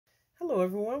Hello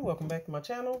everyone, welcome back to my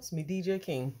channel. It's me, DJ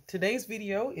King. Today's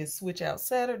video is Switch Out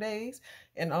Saturdays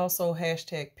and also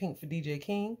hashtag Pink for DJ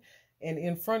King. And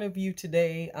in front of you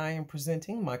today, I am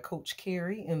presenting my Coach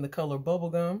Carey in the color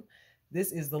Bubblegum.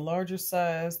 This is the larger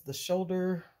size, the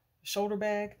shoulder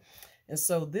bag. And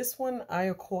so this one I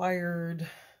acquired,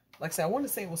 like I said, I want to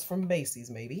say it was from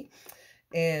Macy's maybe.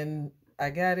 And I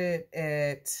got it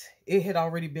it had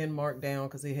already been marked down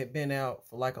because it had been out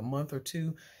for like a month or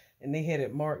two. And they had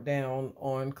it marked down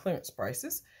on clearance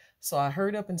prices. So I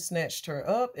hurried up and snatched her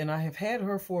up, and I have had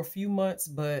her for a few months,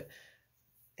 but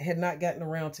had not gotten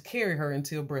around to carry her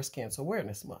until Breast Cancer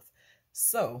Awareness Month.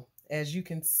 So as you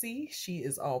can see, she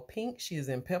is all pink. She is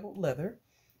in pebbled leather.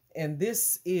 And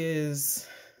this is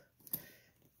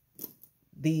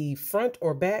the front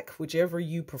or back, whichever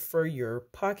you prefer your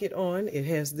pocket on. It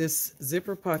has this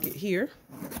zipper pocket here.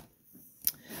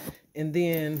 And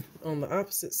then on the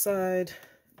opposite side,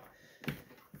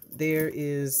 there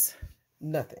is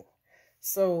nothing.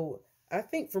 So I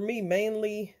think for me,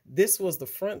 mainly, this was the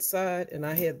front side and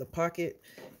I had the pocket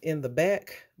in the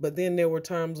back. But then there were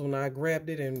times when I grabbed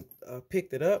it and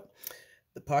picked it up,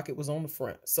 the pocket was on the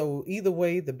front. So either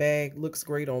way, the bag looks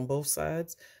great on both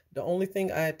sides. The only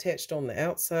thing I attached on the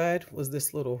outside was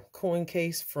this little coin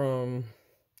case from,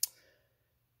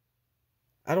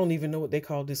 I don't even know what they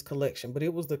call this collection, but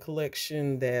it was the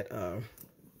collection that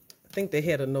I think they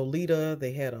had a Nolita,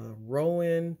 they had a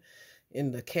Rowan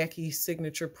in the khaki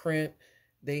signature print.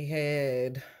 They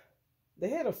had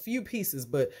a few pieces,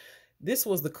 but this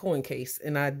was the coin case.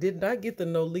 And I did not get the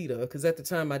Nolita because at the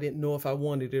time I didn't know if I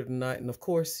wanted it or not. And of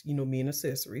course, you know me and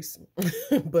accessories.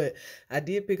 But I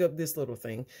did pick up this little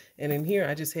thing. And in here,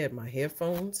 I just had my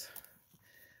headphones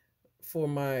for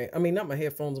not my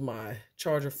headphones, my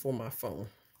charger for my phone.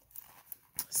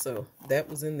 So that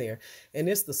was in there, and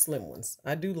it's the slim ones.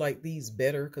 I do like these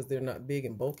better because they're not big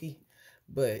and bulky,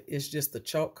 but it's just the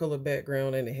chalk color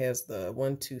background, and it has the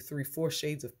 1, 2, 3, 4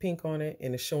 shades of pink on it,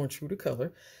 and it's showing true to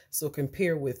color. So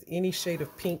compare with any shade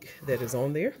of pink that is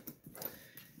on there.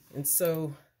 And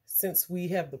so since we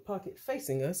have the pocket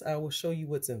facing us, I will show you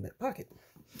what's in that pocket.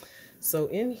 So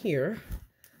in here,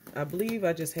 I believe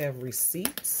I just have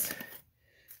receipts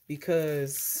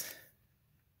because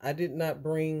I did not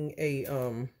bring a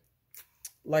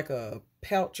like a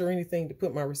pouch or anything to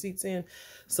put my receipts in.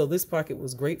 So this pocket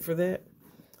was great for that.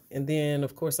 And then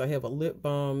of course I have a lip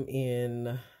balm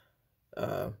in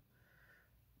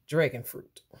dragon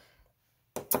fruit.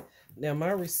 Now my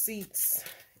receipts,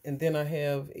 and then I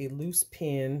have a loose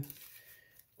pen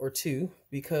or two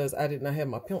because I did not have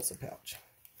my pencil pouch.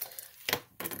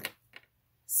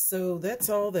 So that's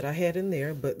all that I had in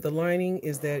there, but the lining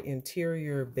is that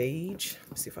interior beige.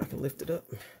 Let's see if I can lift it up.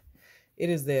 It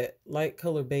is that light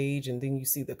color beige, and then you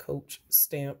see the Coach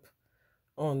stamp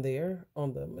on there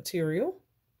on the material.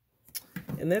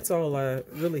 And that's all I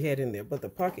really had in there, but the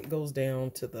pocket goes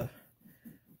down to the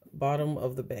bottom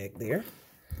of the bag there.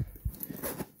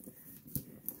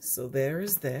 So there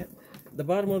is that. The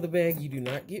bottom of the bag, you do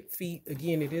not get feet.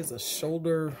 Again, it is a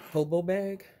shoulder hobo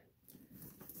bag.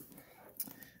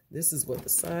 This is what the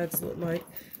sides look like.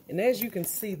 And as you can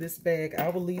see, this bag, I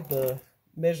will leave the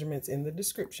measurements in the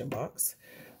description box.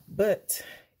 But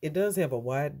it does have a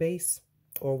wide base,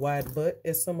 or wide butt,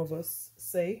 as some of us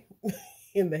say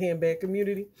in the handbag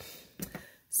community.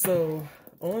 So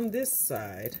on this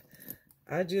side,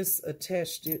 I just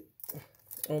attached it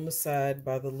on the side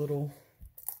by the little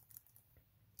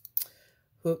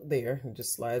hook there. It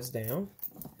just slides down.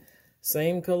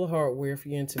 Same color hardware if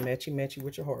you're into matchy-matchy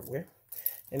with your hardware.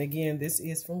 And again, this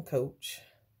is from Coach.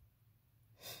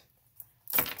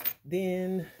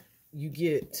 Then you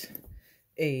get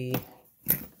a,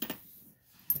 let's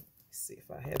see if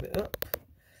I have it up.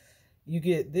 You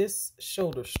get this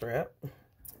shoulder strap,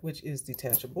 which is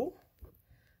detachable.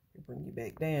 Bring you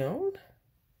back down.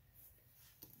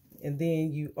 And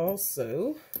then you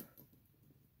also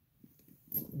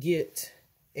get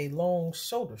a long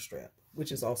shoulder strap,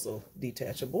 which is also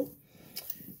detachable.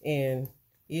 And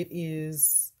it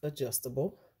is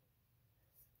adjustable.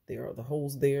 There are the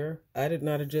holes there. I did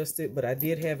not adjust it, but I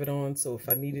did have it on, so if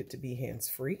I need it to be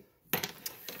hands-free.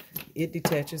 It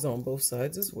detaches on both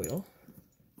sides as well.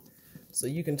 So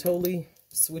you can totally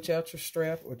switch out your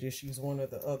strap or just use one or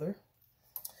the other.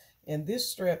 And this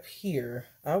strap here,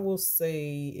 I will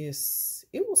say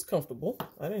it was comfortable.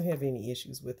 I didn't have any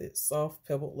issues with it. Soft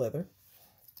pebbled leather.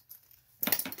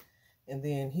 And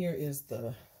then here is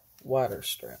the wider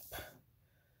strap.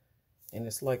 And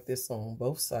it's like this on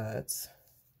both sides.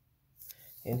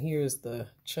 And here's the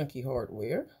chunky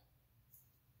hardware.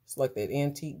 It's like that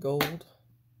antique gold.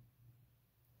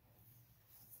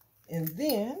 And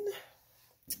then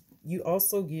you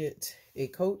also get a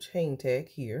Coach hang tag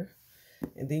here,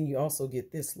 and then you also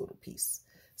get this little piece.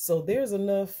 So there's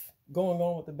enough going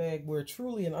on with the bag where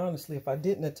truly and honestly, if I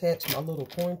didn't attach my little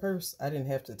coin purse, I didn't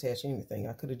have to attach anything.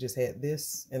 I could have just had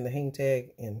this and the hang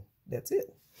tag, and that's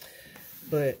it.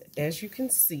 But as you can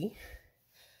see,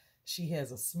 she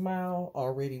has a smile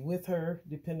already with her.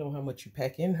 Depending on how much you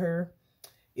pack in her,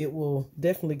 it will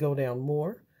definitely go down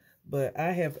more. But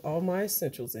I have all my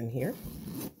essentials in here.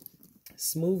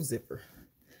 Smooth zipper.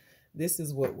 This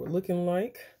is what we're looking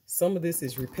like. Some of this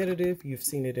is repetitive. You've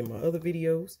seen it in my other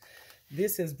videos.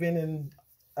 This has been in,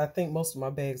 I think, most of my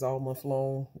bags all month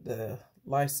long. The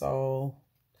Lysol,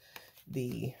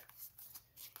 the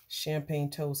Champagne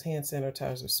Toast hand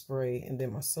sanitizer spray, and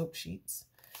then my soap sheets.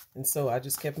 And so I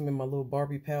just kept them in my little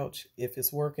Barbie pouch. If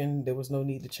it's working, there was no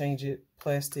need to change it.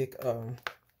 Plastic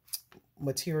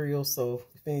material, so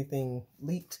if anything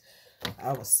leaked,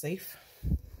 I was safe.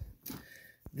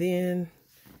 Then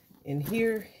in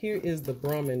here is the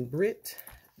Brahmin Brit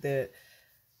that,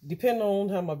 depending on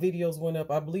how my videos went up,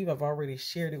 I believe I've already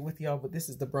shared it with y'all, but this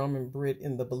is the Brahmin Brit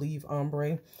in the Believe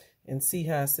Ombre. And see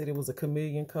how I said it was a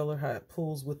chameleon color, how it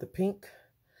pulls with the pink.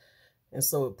 And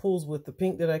so it pulls with the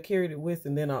pink that I carried it with.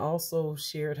 And then I also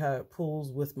shared how it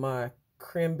pulls with my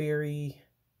cranberry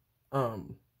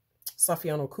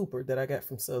Saffiano Cooper that I got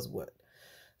from Sudswood.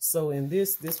 So in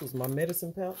this was my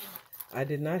medicine pouch. I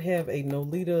did not have a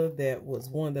Nolita that was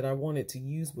one that I wanted to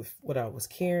use with what I was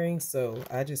carrying. So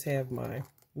I just have my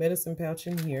medicine pouch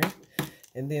in here.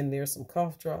 And then there's some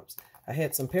cough drops. I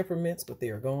had some peppermints, but they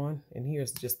are gone. And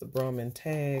here's just the Brahmin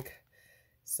tag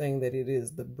saying that it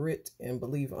is the Brit and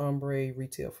Believe Ombre,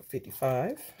 retail for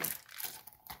 $55.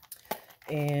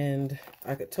 And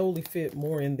I could totally fit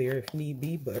more in there if need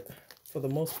be, but for the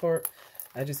most part,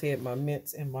 I just had my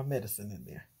mints and my medicine in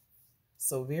there.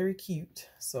 So very cute.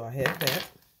 So I had that.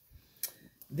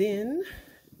 Then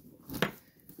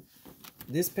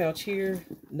this pouch here,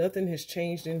 nothing has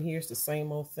changed in here. It's the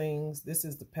same old things. This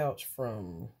is the pouch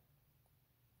from,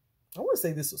 I want to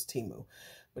say this was Temu,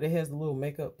 but it has the little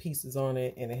makeup pieces on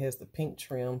it, and it has the pink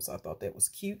trim, so I thought that was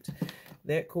cute.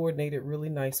 That coordinated really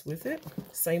nice with it.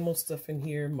 Same old stuff in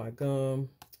here, my gum,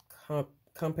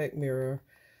 compact mirror,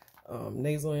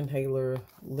 nasal inhaler,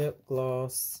 lip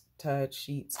gloss, Tide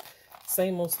sheets.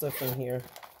 Same old stuff in here.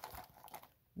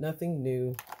 Nothing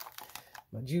new.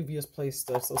 My Juvia's Place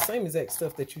stuff. So same exact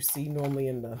stuff that you see normally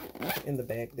in the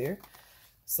bag there.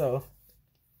 So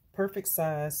perfect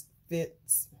size,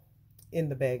 fits in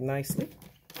the bag nicely.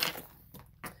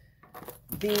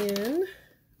 Then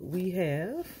we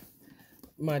have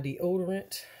my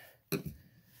deodorant.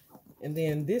 And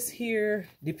then this here,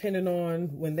 depending on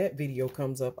when that video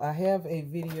comes up, I have a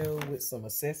video with some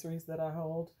accessories that I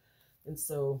hold. And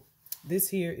so this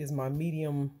here is my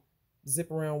medium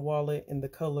zip around wallet in the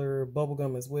color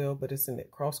bubblegum as well, but it's in that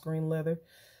cross grain leather.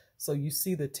 So you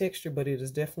see the texture, but it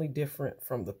is definitely different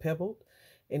from the pebbled.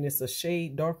 And it's a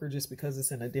shade darker just because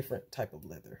it's in a different type of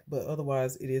leather. But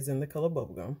otherwise, it is in the color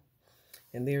bubblegum.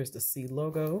 And there's the C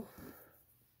logo,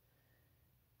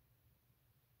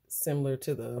 similar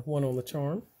to the one on the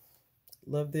charm.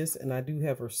 Love this, and I do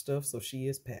have her stuff, so she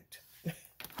is packed.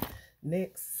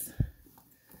 Next,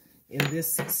 in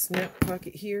this snap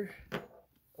pocket here,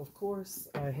 of course,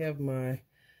 I have my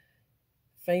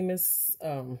famous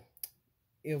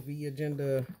LV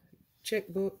Agenda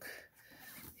checkbook.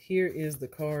 Here is the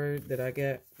card that I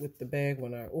got with the bag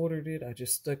when I ordered it. I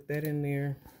just stuck that in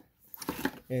there.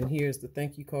 And here's the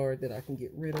thank you card that I can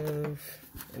get rid of.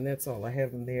 And that's all I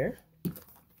have in there.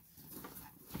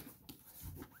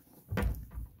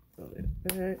 Throw that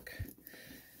back.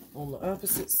 On the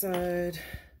opposite side,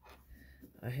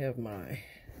 I have my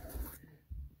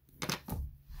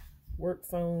work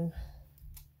phone.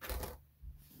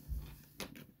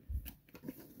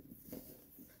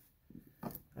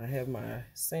 I have my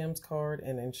Sam's card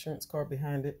and insurance card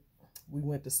behind it. We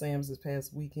went to Sam's this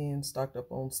past weekend, stocked up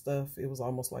on stuff. It was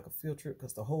almost like a field trip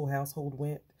because the whole household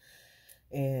went.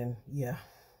 And yeah,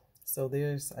 so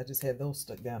I just had those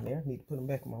stuck down there. Need to put them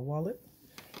back in my wallet.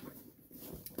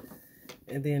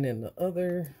 And then in the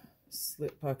other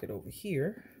slip pocket over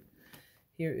here,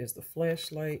 here is the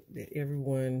flashlight that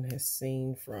everyone has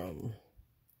seen from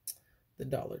the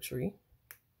Dollar Tree.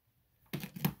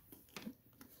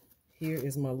 Here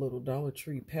is my little Dollar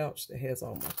Tree pouch that has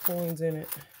all my coins in it.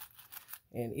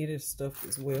 And it is stuffed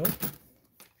as well.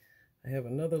 I have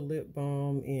another lip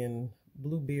balm in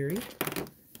blueberry.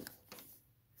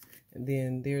 And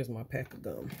then there's my pack of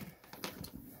gum.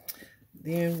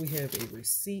 Then we have a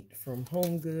receipt from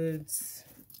Home Goods.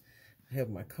 I have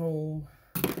my comb,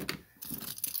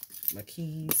 my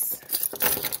keys,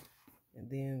 and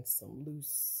then some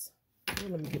loose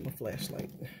Well, let me get my flashlight.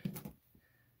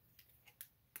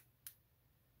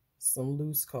 Some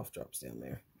loose cough drops down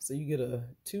there. So you get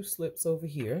 2 slips over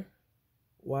here,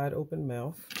 wide open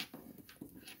mouth,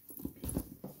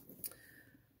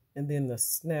 and then the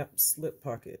snap slip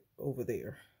pocket over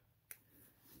there.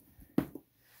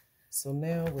 So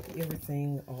now with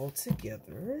everything all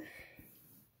together,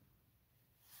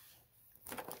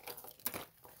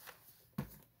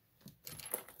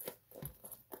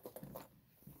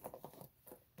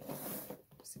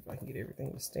 see if I can get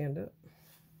everything to stand up.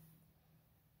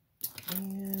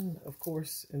 And of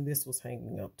course, and this was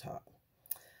hanging up top.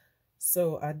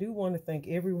 So I do want to thank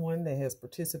everyone that has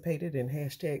participated in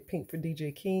hashtag Pink for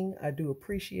DJ King. I do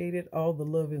appreciate it. All the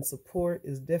love and support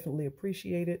is definitely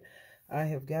appreciated. I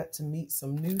have got to meet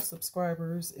some new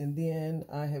subscribers, and then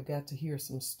I have got to hear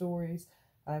some stories.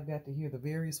 I've got to hear the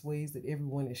various ways that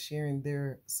everyone is sharing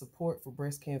their support for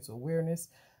breast cancer awareness.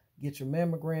 Get your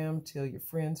mammogram, tell your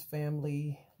friends,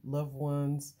 family, loved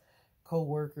ones,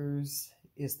 co-workers.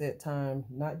 It's that time,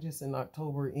 not just in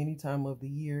October, any time of the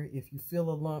year. If you feel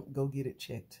a lump, go get it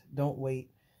checked. Don't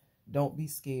wait. Don't be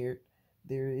scared.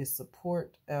 There is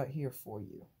support out here for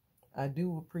you. I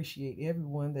do appreciate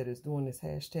everyone that is doing this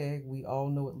hashtag. We all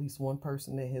know at least one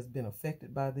person that has been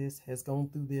affected by this, has gone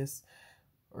through this,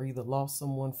 or either lost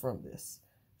someone from this.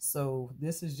 So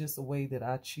this is just a way that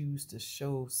I choose to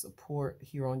show support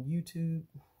here on YouTube,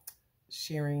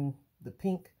 sharing the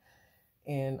pink.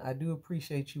 And I do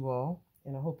appreciate you all.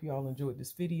 And I hope you all enjoyed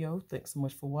this video. Thanks so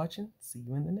much for watching. See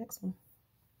you in the next one.